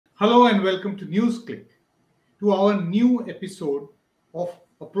Hello and welcome to NewsClick, to our new episode of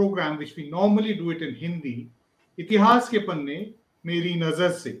a program which we normally do it in Hindi, इतिहास के पन्ने मेरी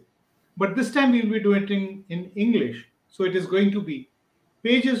नजर से. But this time we'll be doing it in English, so it is going to be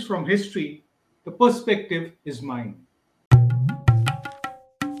pages from history, the perspective is mine.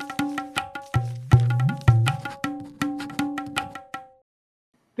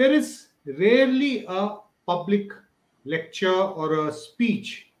 There is rarely a public lecture or a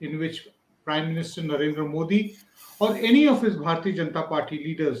speech in which Prime Minister Narendra Modi or any of his Bharatiya Janata Party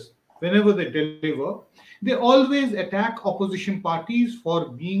leaders, whenever they deliver, they always attack opposition parties for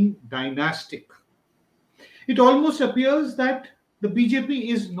being dynastic. It almost appears that the BJP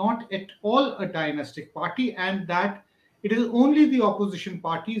is not at all a dynastic party and that it is only the opposition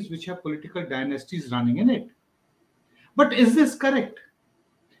parties which have political dynasties running in it. But is this correct?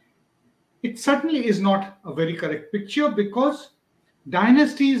 It certainly is not a very correct picture because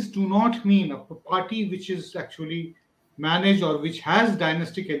dynasties do not mean a party which is actually managed or which has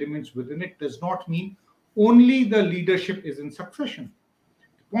dynastic elements within it does not mean only the leadership is in succession.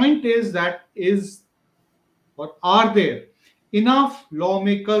 The point is that are there enough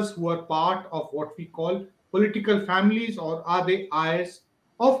lawmakers who are part of what we call political families, or are they heirs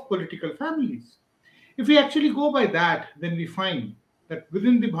of political families? If we actually go by that, then we find that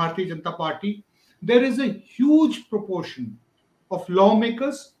within the Bharatiya Janata Party, there is a huge proportion of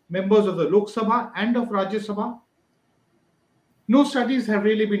lawmakers, members of the Lok Sabha and of Rajya Sabha. No studies have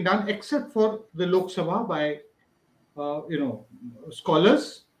really been done except for the Lok Sabha by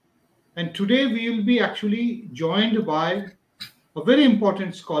scholars. And today we will be actually joined by a very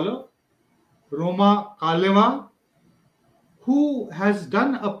important scholar, Roma Karleva, who has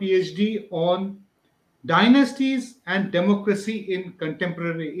done a PhD on dynasties and democracy in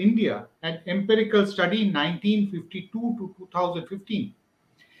contemporary India, an empirical study in 1952 to 2015.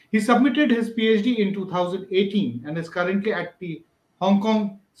 He submitted his PhD in 2018 and is currently at the Hong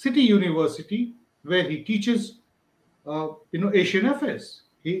Kong City University, where he teaches Asian affairs.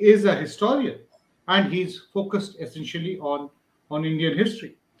 He is a historian and he's focused essentially on Indian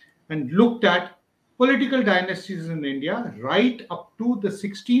history and looked at political dynasties in India right up to the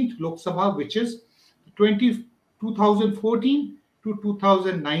 16th Lok Sabha, which is 2014 to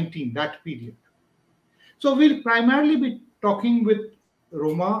 2019, that period. So we'll primarily be talking with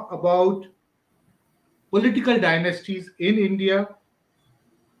Roma about political dynasties in India,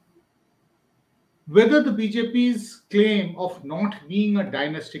 whether the BJP's claim of not being a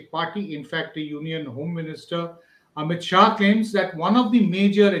dynastic party, in fact, the Union Home Minister Amit Shah claims that one of the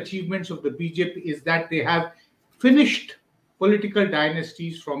major achievements of the BJP is that they have finished political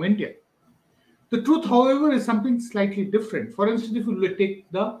dynasties from India. The truth, however, is something slightly different. For instance, if you take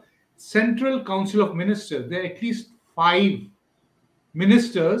the Central Council of Ministers, there are at least 5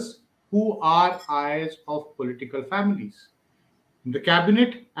 ministers who are heirs of political families in the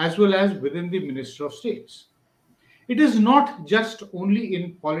cabinet as well as within the Minister of States. It is not just only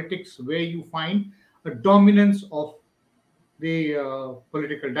in politics where you find a dominance of the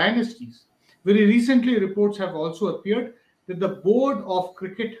political dynasties. Very recently, reports have also appeared that the Board of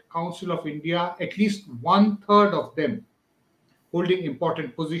Cricket Council of India, at least 1/3 of them holding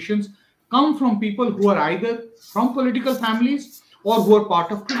important positions, come from people who are either from political families or who are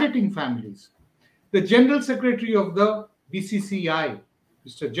part of cricketing families. The General Secretary of the BCCI,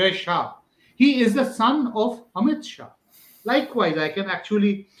 Mr. Jay Shah, he is the son of Amit Shah. Likewise, I can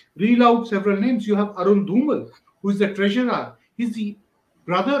actually reel out several names. You have Arun Dhumal, who is the treasurer. He's the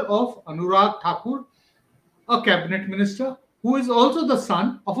brother of Anurag Thakur, a cabinet minister, who is also the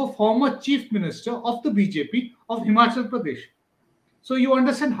son of a former chief minister of the BJP of Himachal Pradesh. So you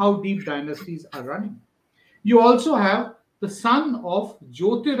understand how deep dynasties are running. You also have the son of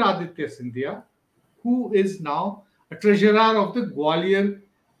Jyotiraditya Scindia, who is now a treasurer of the Gwalior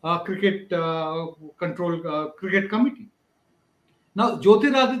Cricket Cricket Committee. Now,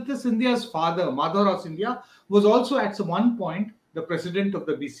 Jyotiraditya Scindia's father, Madhavrao Scindia, was also at one point the president of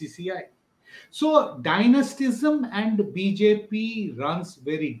the BCCI. So, dynastism and BJP runs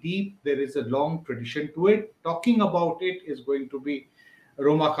very deep. There is a long tradition to it. Talking about it is going to be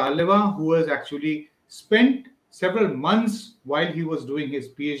Roma Karleva, who has actually spent several months while he was doing his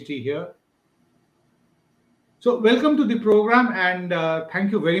PhD here. So, welcome to the program, and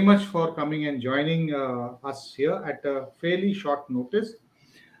thank you very much for coming and joining us here at a fairly short notice.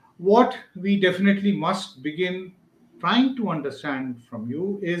 What we definitely must begin trying to understand from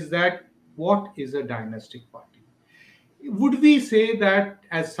you is that what is a dynastic party? Would we say that,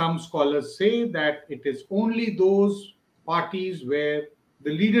 as some scholars say, that it is only those parties where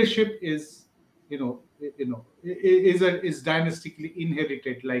the leadership is, is dynastically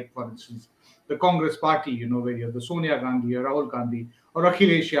inherited. Like, for instance, the Congress Party, where you have the Sonia Gandhi or Rahul Gandhi or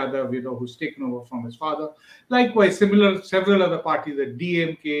Akhilesh Yadav, who's taken over from his father. Likewise, several other parties, the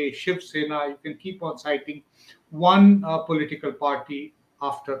DMK, Shiv Sena, you can keep on citing one political party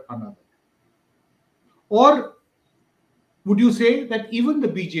after another. Or would you say that even the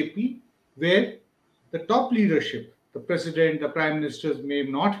BJP, where the top leadership, the president, the prime ministers, may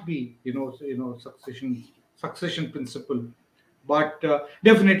not be, succession principle, but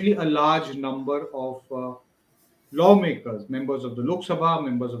definitely a large number of lawmakers, members of the Lok Sabha,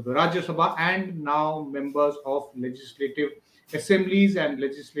 members of the Rajya Sabha, and now members of legislative assemblies and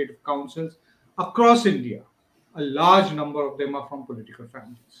legislative councils across India. A large number of them are from political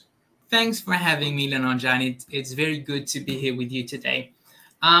families. Thanks for having me, Lenajan. It's very good to be here with you today.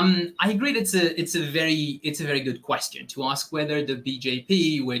 I agree. It's a very good question to ask whether the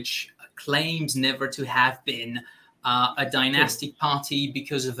BJP, which claims never to have been a dynastic party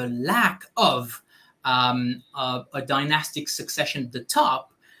because of a lack of a dynastic succession at the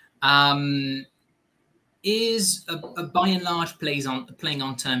top, is by and large playing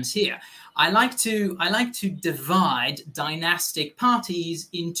on terms here. I like to divide dynastic parties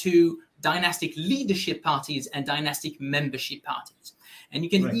into dynastic leadership parties and dynastic membership parties, and you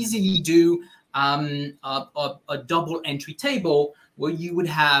can easily do a double entry table where you would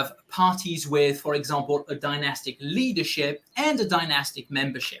have parties with, for example, a dynastic leadership and a dynastic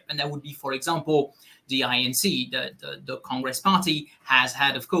membership, and that would be, for example, the INC, the Congress Party, has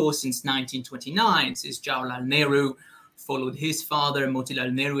had, of course, since 1929, since Jawaharlal Nehru followed his father,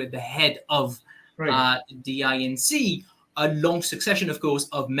 Motilal Nehru, at the head of the INC, a long succession, of course,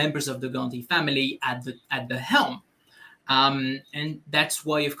 of members of the Gandhi family at the helm. And that's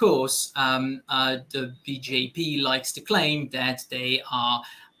why, of course, the BJP likes to claim that they are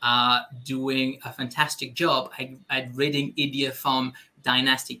doing a fantastic job at ridding India from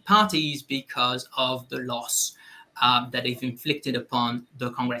dynastic parties because of the loss that they've inflicted upon the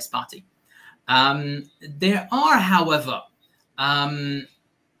Congress Party. There are, however,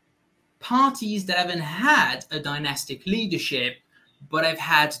 parties that haven't had a dynastic leadership, but have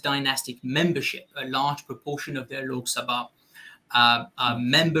had dynastic membership. A large proportion of their Lok Sabha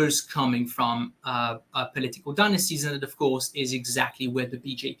members coming from political dynasties, and that, of course, is exactly where the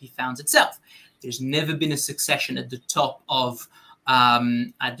BJP finds itself. There's never been a succession at the top of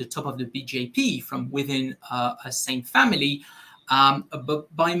the BJP from within a same family.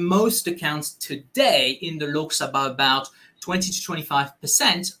 But by most accounts today in the Lok Sabha, about 20 to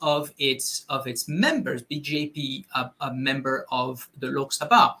 25% of its members, BJP, a member of the Lok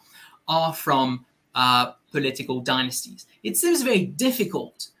Sabha, are from political dynasties. It seems very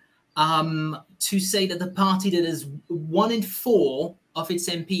difficult to say that the party that is 1 in 4 of its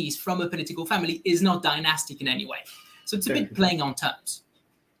MPs from a political family is not dynastic in any way. So it's a bit playing on terms.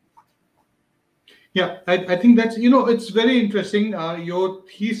 Yeah, I think that's, it's very interesting. Your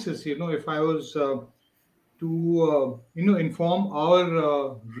thesis, if I was to, inform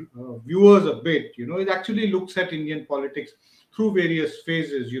our viewers a bit, it actually looks at Indian politics through various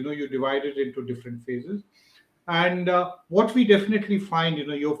phases. You divide it into different phases. And what we definitely find,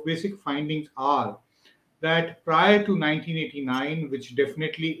 your basic findings are that prior to 1989, which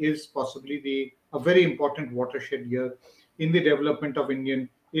definitely is possibly a very important watershed year in the development of Indian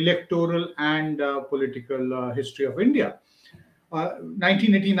electoral and political history of India.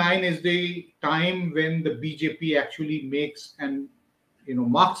 1989 is the time when the BJP actually makes and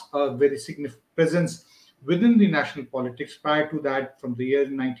marks a very significant presence within the national politics. Prior to that, from the year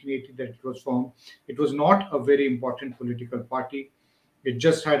 1980 that it was formed, it was not a very important political party. It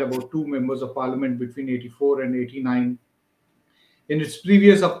just had about 2 members of parliament between 84 and 89. In its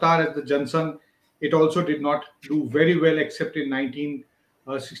previous avatar as the Jan Sangh, it also did not do very well, except in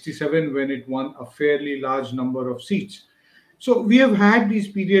 1967 when it won a fairly large number of seats. So we have had these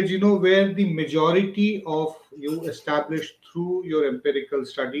periods, where the majority of you established through your empirical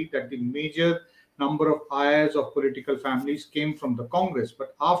study that the major number of heirs of political families came from the Congress.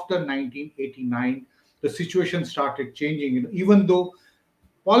 But after 1989, the situation started changing. Even though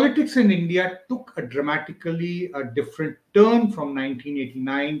politics in India took a dramatically different turn from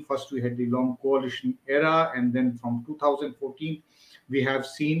 1989. First, we had the long coalition era, and then from 2014, we have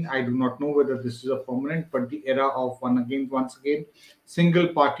seen, I do not know whether this is a permanent, but the era of once again, single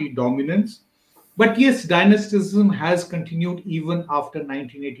party dominance. But yes, dynastism has continued even after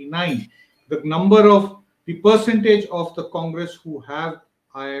 1989. The percentage of the Congress who have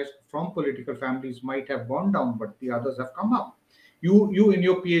heirs from political families might have gone down, but the others have come up. You in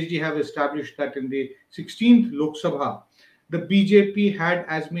your PhD have established that in the 16th Lok Sabha, the BJP had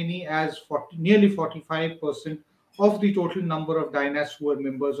as many as nearly 45% of the total number of dynasts who were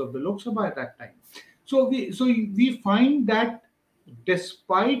members of the Lok Sabha at that time. So we find that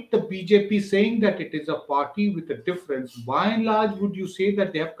despite the BJP saying that it is a party with a difference, by and large, would you say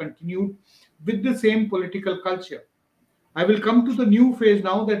that they have continued with the same political culture? I will come to the new phase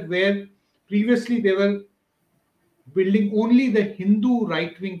now, that where previously they were building only the Hindu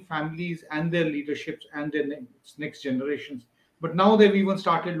right-wing families and their leaderships and their next generations. But now they've even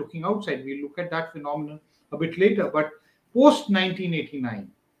started looking outside. We'll look at that phenomenon a bit later. But post 1989,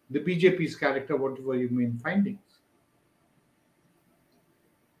 the BJP's character, what were your main findings?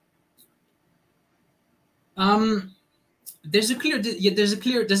 There's a clear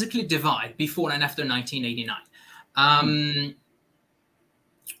divide before and after 1989.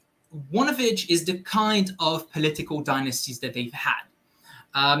 One of which is the kind of political dynasties that they've had.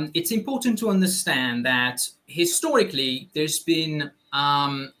 It's important to understand that historically there's been,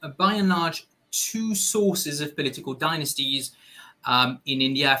 by and large, two sources of political dynasties in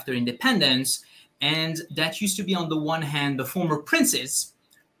India after independence, and that used to be, on the one hand, the former princes,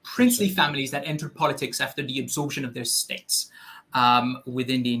 princely families that entered politics after the absorption of their states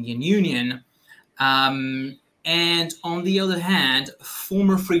within the Indian Union. And on the other hand,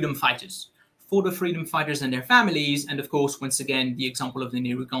 former freedom fighters, for the freedom fighters and their families. And of course, once again, the example of the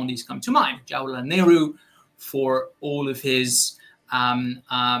Nehru Gandhis come to mind. Jawaharlal Nehru, for all of his,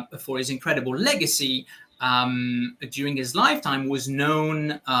 for his incredible legacy, during his lifetime, was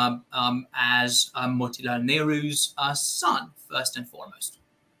known as Motilal Nehru's son, first and foremost.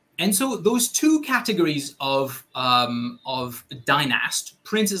 And so those two categories of dynast,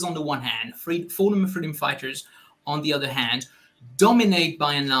 princes on the one hand, former freedom fighters on the other hand, dominate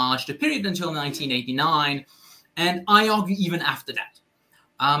by and large the period until 1989, and I argue even after that.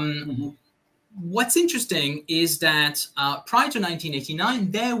 What's interesting is that prior to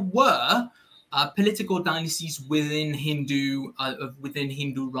 1989, there were political dynasties within Hindu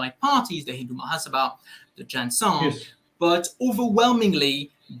right parties, the Hindu Mahasabha, the Jan Sangh, yes. But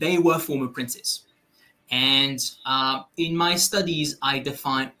overwhelmingly, they were former princes. And in my studies, I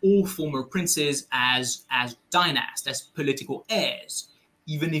define all former princes as dynasts, as political heirs,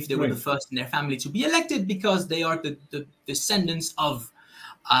 even if they were the first in their family to be elected, because they are the descendants of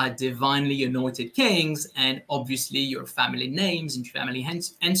divinely anointed kings. And obviously, your family names and family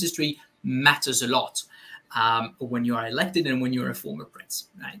ancestry matters a lot when you are elected and when you're a former prince,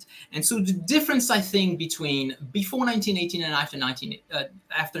 right? And so the difference, I think, between before 1989 and after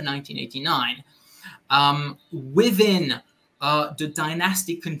 1989, within the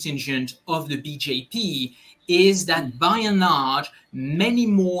dynastic contingent of the BJP, is that by and large, many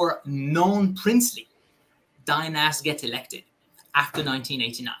more non-princely dynasts get elected after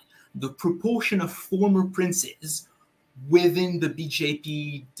 1989. The proportion of former princes within the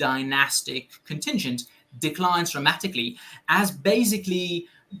BJP dynastic contingent declines dramatically, as basically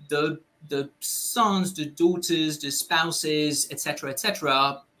the sons, the daughters, the spouses, etc.,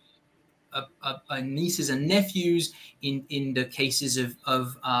 nieces and nephews, in the cases of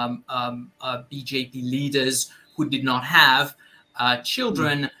BJP leaders who did not have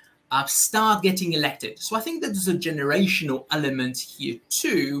children, start getting elected. So I think that there's a generational element here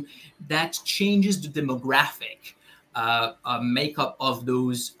too that changes the demographic makeup of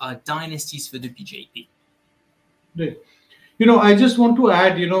those dynasties for the BJP. Right. I just want to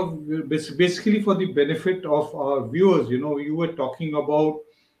add, basically for the benefit of our viewers, you were talking about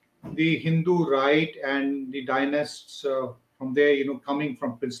the Hindu right and the dynasts from there, coming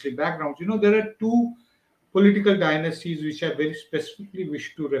from princely backgrounds. There are two political dynasties which I very specifically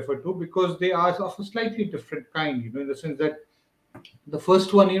wish to refer to, because they are of a slightly different kind, in the sense that the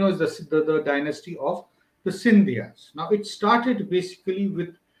first one, is the dynasty of the Scindias. Now, it started basically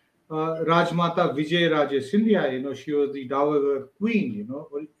with Rajmata Vijayaraje Scindia. She was the dowager queen,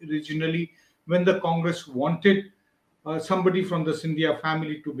 originally when the Congress wanted somebody from the Scindia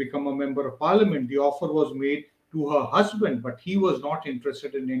family to become a member of parliament. The offer was made to her husband, but he was not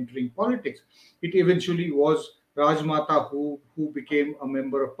interested in entering politics. It eventually was Rajmata who became a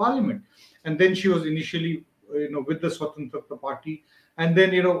member of parliament. And then she was initially, with the Swatantra Party. And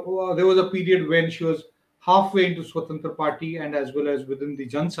then, there was a period when she was halfway into Swatantra Party and as well as within the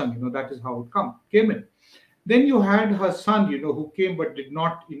Jan Sangh, that is how it came in. Then you had her son, who came but did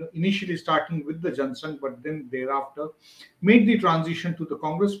not, initially starting with the Jan Sangh, but then thereafter made the transition to the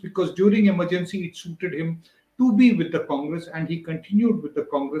Congress, because during emergency it suited him to be with the Congress, and he continued with the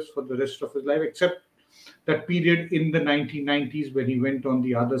Congress for the rest of his life, except that period in the 1990s when he went on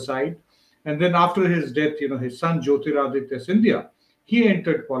the other side. And then after his death, his son Jyotiraditya Scindia, he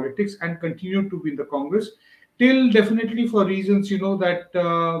entered politics and continued to be in the Congress till definitely for reasons, that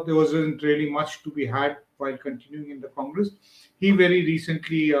there wasn't really much to be had while continuing in the Congress. He very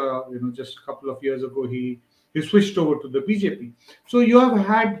recently, just a couple of years ago, he switched over to the BJP. So you have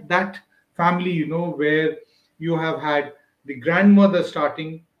had that family, where you have had the grandmother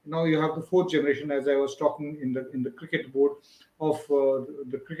starting. Now you have the fourth generation, as I was talking in the cricket board of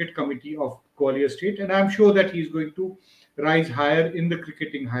the cricket committee of Gwalior State, and I'm sure that he's going to rise higher in the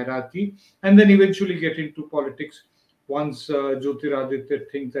cricketing hierarchy, and then eventually get into politics once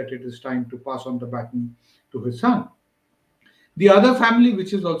Jyotiraditya thinks that it is time to pass on the baton to his son. The other family,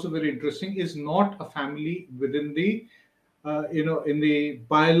 which is also very interesting, is not a family within the in the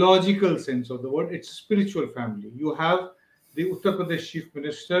biological sense of the word. It's a spiritual family. You have the Uttar Pradesh Chief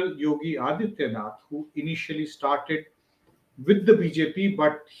Minister Yogi Adityanath, who initially started with the BJP,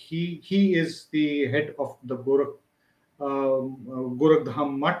 but he is the head of the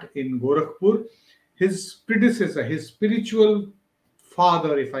Gorakhdham Mutt in Gorakhpur. His predecessor, his spiritual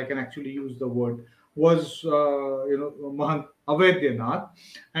father, if I can actually use the word, was Mahant Avaidhyanath,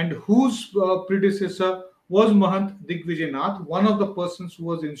 and whose predecessor was Mahant Digvijaynath, one of the persons who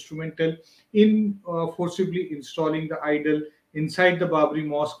was instrumental in forcibly installing the idol inside the Babri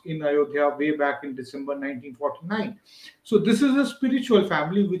Mosque in Ayodhya way back in December 1949. So this is a spiritual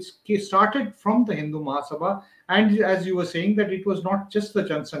family which started from the Hindu Mahasabha, and as you were saying, that it was not just the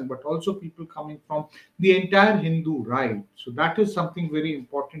Jansangh but also people coming from the entire Hindu right. So that is something very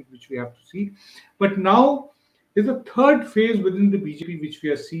important which we have to see. But now there's a third phase within the BJP which we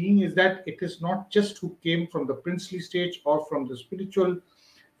are seeing, is that it is not just who came from the princely stage or from the spiritual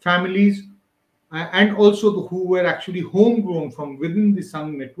families, and also who were actually homegrown from within the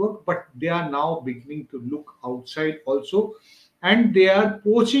Sangh network, but they are now beginning to look outside also, and they are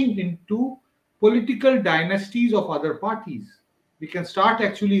poaching into political dynasties of other parties. We can start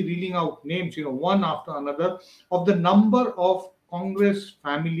actually reading out names, one after another, of the number of Congress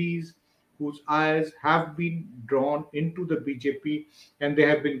families whose eyes have been drawn into the BJP, and they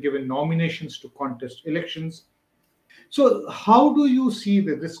have been given nominations to contest elections. So how do you see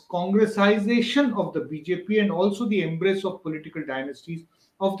this Congressization of the BJP and also the embrace of political dynasties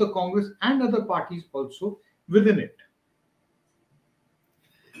of the Congress and other parties also within it?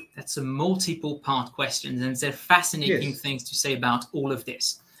 That's a multiple part question, and there are fascinating things to say about all of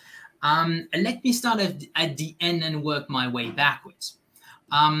this. Let me start at the end and work my way backwards.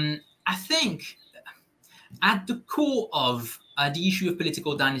 I think at the core of the issue of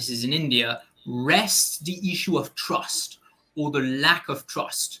political dynasties in India rests the issue of trust, or the lack of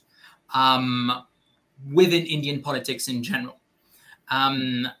trust within Indian politics in general.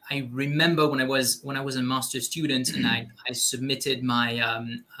 I remember when I was a master's student, and I submitted my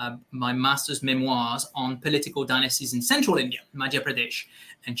my master's memoirs on political dynasties in central India, Madhya Pradesh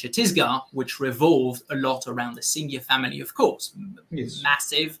and Chhattisgarh, which revolved a lot around the Scindia family, of course. Yes.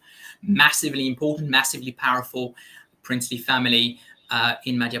 Massively important, massively powerful princely family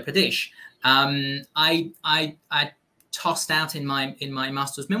in Madhya Pradesh. I tossed out in my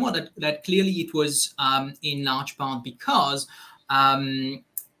master's memoir that clearly it was in large part because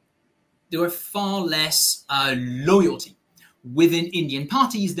there were far less loyalty within Indian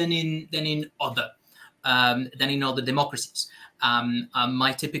parties than in other democracies.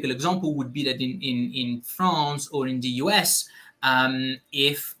 My typical example would be that in France or in the US,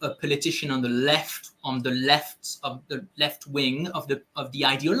 if a politician on the left wing of the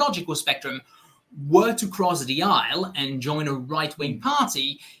ideological spectrum were to cross the aisle and join a right-wing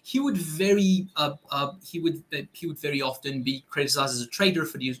party, he would very often be criticized as a traitor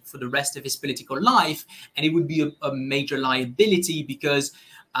for the rest of his political life, and it would be a major liability because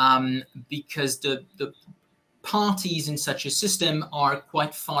the parties in such a system are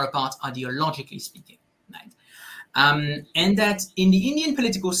quite far apart ideologically speaking, right? And that in the Indian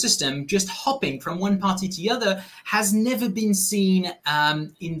political system, just hopping from one party to the other has never been seen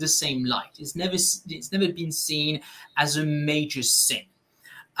in the same light. It's never been seen as a major sin.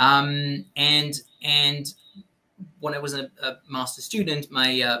 And when I was a master's student,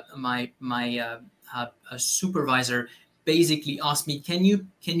 my supervisor basically asked me, "Can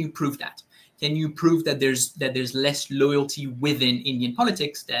you prove that? Can you prove that there's less loyalty within Indian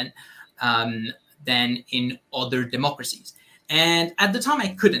politics than in other democracies?" And at the time I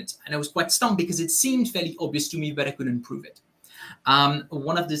couldn't, and I was quite stumped because it seemed fairly obvious to me, but I couldn't prove it.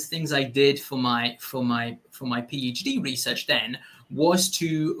 One of the things I did for my PhD research then was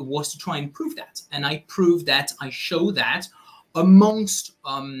to try and prove that, and I proved that. I show that amongst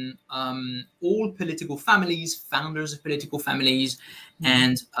all political families, founders of political families,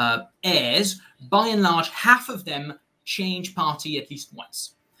 and heirs, by and large, half of them change party at least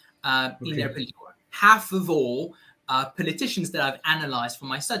once in their political life. half of all politicians that I've analyzed for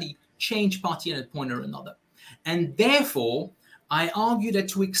my study change party at a point or another. And therefore, I argue that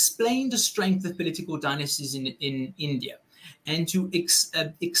to explain the strength of political dynasties in India, and to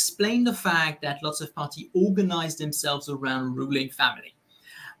explain the fact that lots of parties organize themselves around ruling family,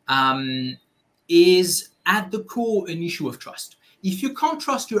 is at the core an issue of trust. If you can't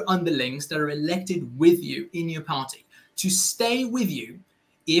trust your underlings that are elected with you in your party to stay with you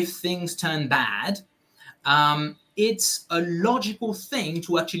if things turn bad, it's a logical thing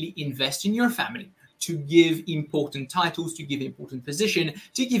to actually invest in your family, to give important titles, to give important position,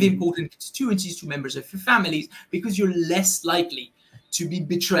 to give important constituencies to members of your families, because you're less likely to be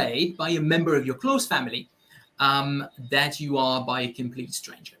betrayed by a member of your close family that you are by a complete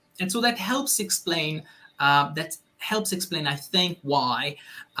stranger. And so that helps explain, I think, why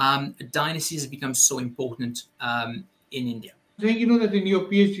dynasties have become so important in India. I think, that in your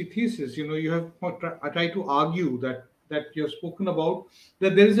PhD thesis, you have tried to argue that you have spoken about,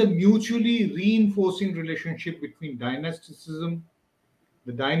 that there is a mutually reinforcing relationship between dynasticism,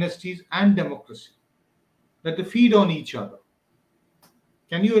 the dynasties, and democracy, that they feed on each other.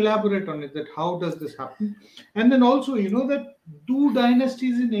 Can you elaborate on it, that how does this happen? And then also, that do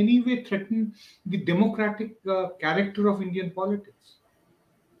dynasties in any way threaten the democratic character of Indian politics?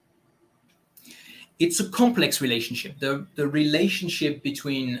 It's a complex relationship. The relationship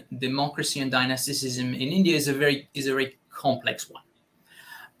between democracy and dynasticism in India is a very complex one.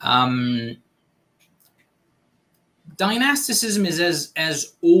 Dynasticism is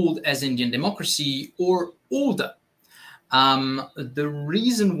as old as Indian democracy, or older. The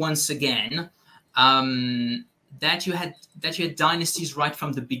reason, once again, that you had dynasties right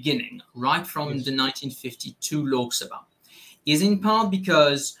from the beginning, right from the 1952 Lok Sabha, is in part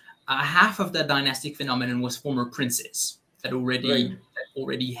because half of that dynastic phenomenon was former princes that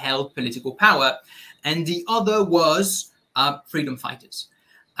already held political power, and the other was freedom fighters.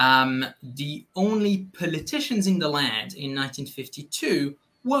 The only politicians in the land in 1952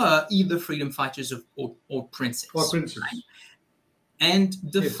 were either freedom fighters or princes. Right? And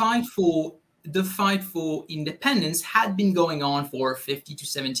the fight for independence had been going on for 50 to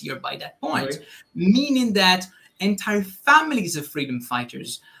 70 years by that point, meaning that entire families of freedom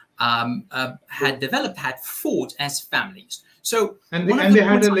fighters had fought as families. So and they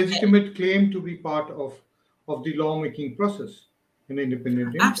had a legitimate claim to be part of the lawmaking process in independent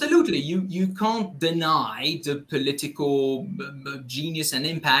India. Absolutely, you can't deny the political genius and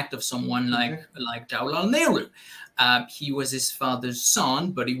impact of someone like Jawaharlal Nehru. He was his father's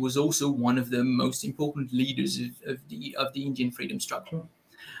son, but he was also one of the most important leaders of the Indian freedom struggle.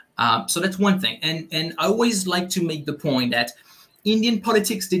 So that's one thing, and I always like to make the point that Indian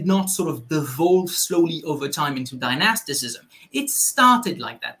politics did not sort of devolve slowly over time into dynasticism. It started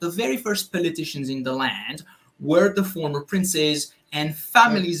like that. The very first politicians in the land were the former princes and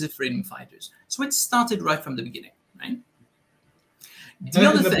families of freedom fighters. So it started right from the beginning, right? The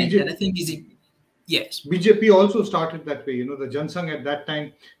other thing that I think is, yes. BJP also started that way. The Jansangh at that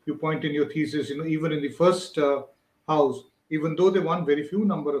time, you point in your thesis, even in the first house, even though they won very few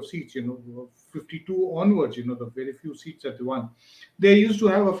number of seats, 52 onwards, the very few seats that they won, they used to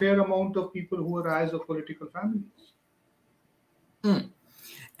have a fair amount of people who were eyes of political families.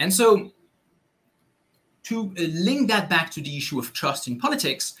 And so to link that back to the issue of trust in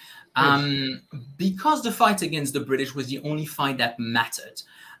politics, because the fight against the British was the only fight that mattered,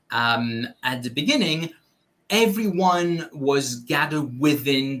 at the beginning, everyone was gathered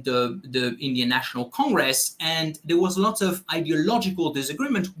within the Indian National Congress, and there was lots of ideological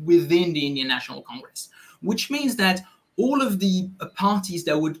disagreement within the Indian National Congress, which means that all of the parties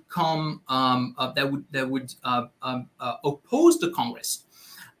that would come, that would oppose the Congress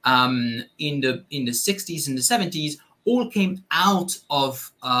in the 60s and the 70s, all came out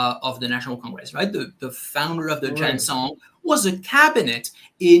of the National Congress, right? The founder of the Jansangh was a cabinet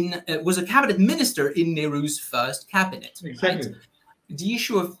minister in Nehru's first cabinet. Exactly. Right? The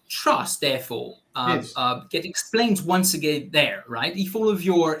issue of trust, therefore, get explained once again there, right? If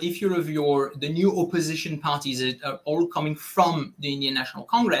the new opposition parties are all coming from the Indian National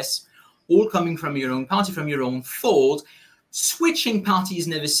Congress, all coming from your own party, from your own fold, switching party is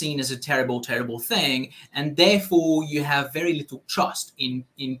never seen as a terrible, terrible thing, and therefore you have very little trust in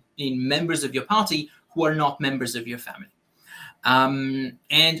members of your party who are not members of your family.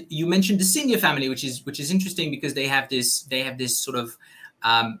 And you mentioned the senior family, which is interesting because they have this sort of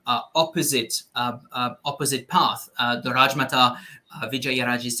opposite path. The Rajmata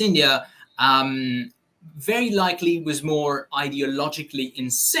Vijayaraje Scindia very likely was more ideologically in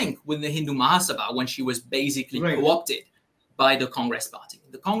sync with the Hindu Mahasabha when she was basically co-opted by the Congress Party.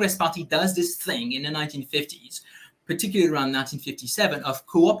 The Congress Party does this thing in the 1950s, particularly around 1957, of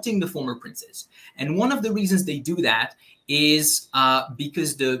co-opting the former princes. And one of the reasons they do that is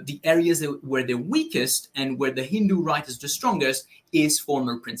because the areas where they're weakest and where the Hindu right is the strongest is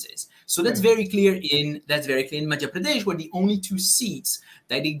former princes. So that's very clear in Madhya Pradesh, where the only two seats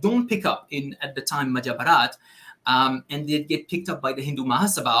that they don't pick up in at the time Madhya Bharat, and they get picked up by the Hindu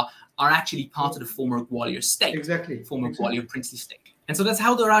Mahasabha, are actually part of the former Gwalior state, former Gwalior princely state. And so that's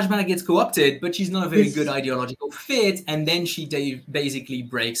how the Rajmana gets co-opted, but she's not a very good ideological fit. And then she basically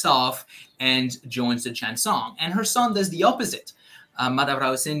breaks off and joins the Jansong. And her son does the opposite. Madhav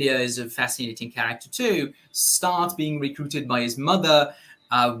Rao Scindia is a fascinating character too. Starts being recruited by his mother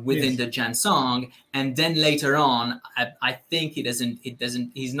within the Jansong, and then later on, I think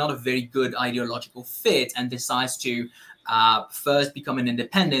he's not a very good ideological fit, and decides to first become an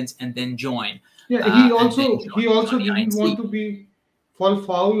independent and then join. Yeah, he also didn't want to fall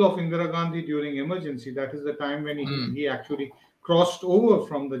foul of Indira Gandhi during emergency. That is the time when he actually crossed over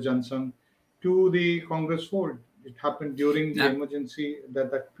from the Jansang to the Congress fold. It happened during the emergency,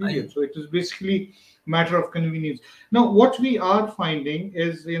 that period. So it is basically a matter of convenience. Now, what we are finding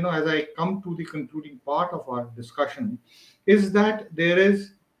is, as I come to the concluding part of our discussion, is that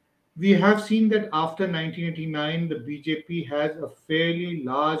we have seen that after 1989, the BJP has a fairly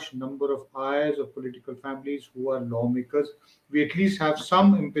large number of ayahs of political families who are lawmakers. We at least have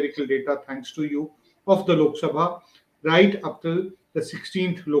some empirical data, thanks to you, of the Lok Sabha, right up till the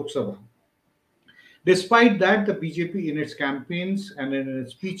 16th Lok Sabha. Despite that, the BJP in its campaigns and in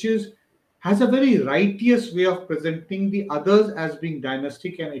its speeches has a very righteous way of presenting the others as being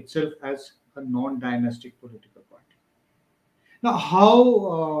dynastic and itself as a non-dynastic political party. Now,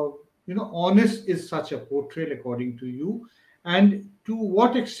 how honest is such a portrayal according to you, and to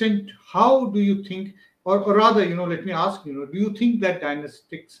what extent, how do you think, or rather, let me ask, do you think that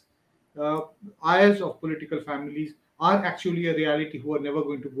dynastics, ayahs of political families, are actually a reality who are never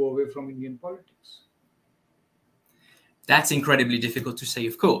going to go away from Indian politics? That's incredibly difficult to say,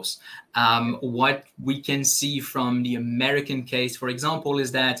 of course. What we can see from the American case, for example,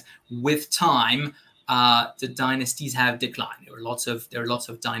 is that with time, the dynasties have declined. There are lots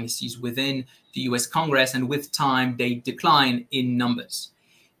of dynasties within the U.S. Congress, and with time, they decline in numbers.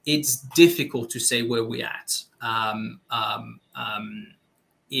 It's difficult to say where we're at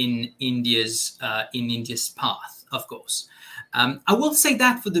in India's path, of course. I will say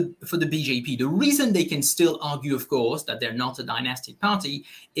that for the BJP, the reason they can still argue, of course, that they're not a dynastic party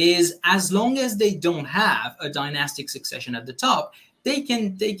is as long as they don't have a dynastic succession at the top, they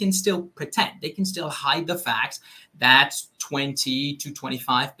can still pretend, they can still hide the fact that 20 to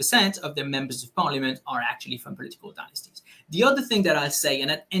 25% of their members of parliament are actually from political dynasties. The other thing that I'll say, and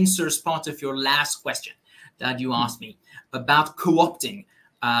that answers part of your last question that you asked me about co-opting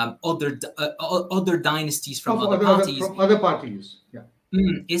other dynasties from other parties.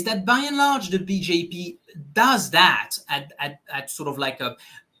 Is that by and large the BJP does that at sort of like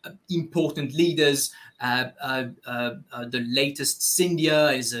important leaders. The latest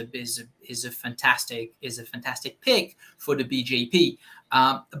Scindia is a fantastic pick for the BJP.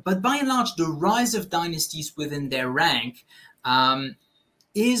 But by and large, the rise of dynasties within their rank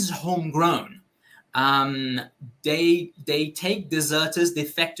is homegrown. They take deserters,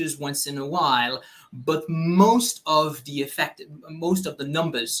 defectors once in a while, but most of the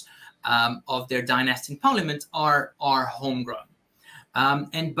numbers of their dynastic parliament are homegrown.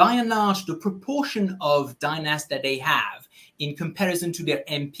 And by and large, the proportion of dynasts that they have in comparison to their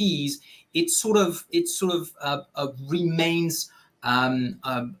MPs, it sort of remains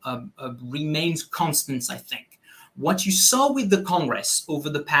constant, I think. What you saw with the Congress over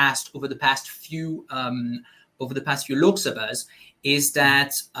the past few Lok Sabhas is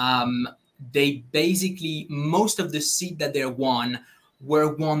that they basically, most of the seats that they won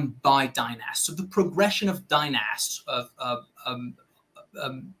were won by dynasts. So the progression of dynasts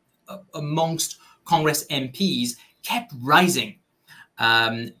amongst Congress MPs kept rising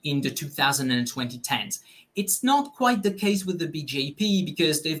in the 2000 and 2010s. It's not quite the case with the BJP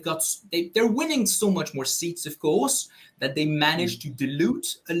because they're winning so much more seats, of course, that they managed to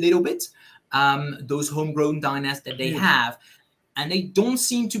dilute a little bit those homegrown dynasts that they have, and they don't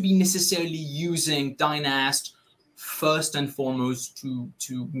seem to be necessarily using dynasts first and foremost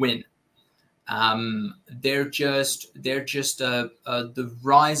to win. They're just the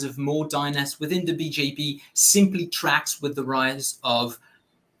rise of more dynasts within the BJP simply tracks with the rise of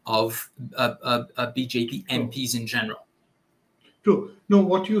BJP MPs in general. True. No,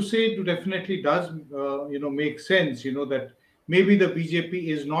 what you say definitely does make sense. That maybe the BJP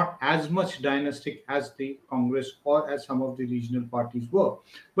is not as much dynastic as the Congress or as some of the regional parties were.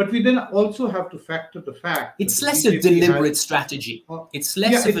 But we then also have to factor the fact it's less a deliberate strategy. It's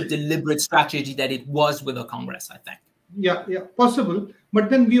less of a deliberate strategy that it was with the Congress, I think. Yeah, possible. But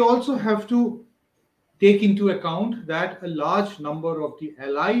then we also have to take into account that a large number of the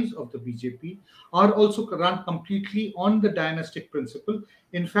allies of the BJP are also run completely on the dynastic principle.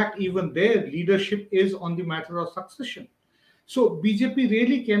 In fact, even their leadership is on the matter of succession. So BJP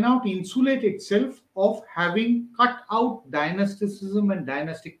really cannot insulate itself of having cut out dynasticism and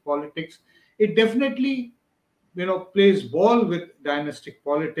dynastic politics. It definitely, plays ball with dynastic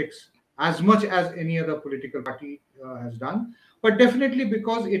politics as much as any other political party has done, but definitely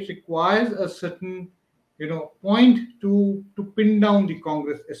because it requires a certain, point to pin down the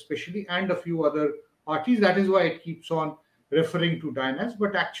Congress, especially, and a few other parties. That is why it keeps on referring to dynasty.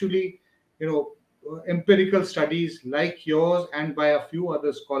 But actually, empirical studies like yours and by a few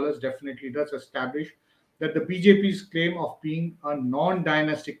other scholars definitely does establish that the BJP's claim of being a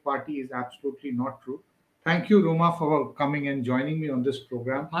non-dynastic party is absolutely not true. Thank you, Roma, for coming and joining me on this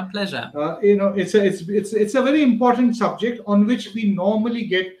program. My pleasure. It's a very important subject on which we normally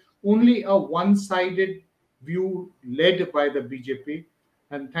get only a one-sided view led by the BJP.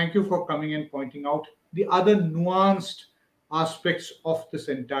 And thank you for coming and pointing out the other nuanced aspects of this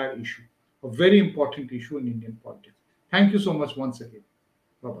entire issue. A very important issue in Indian politics. Thank you so much once again.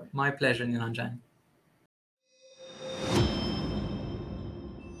 Bye-bye. My pleasure, Nilanjan.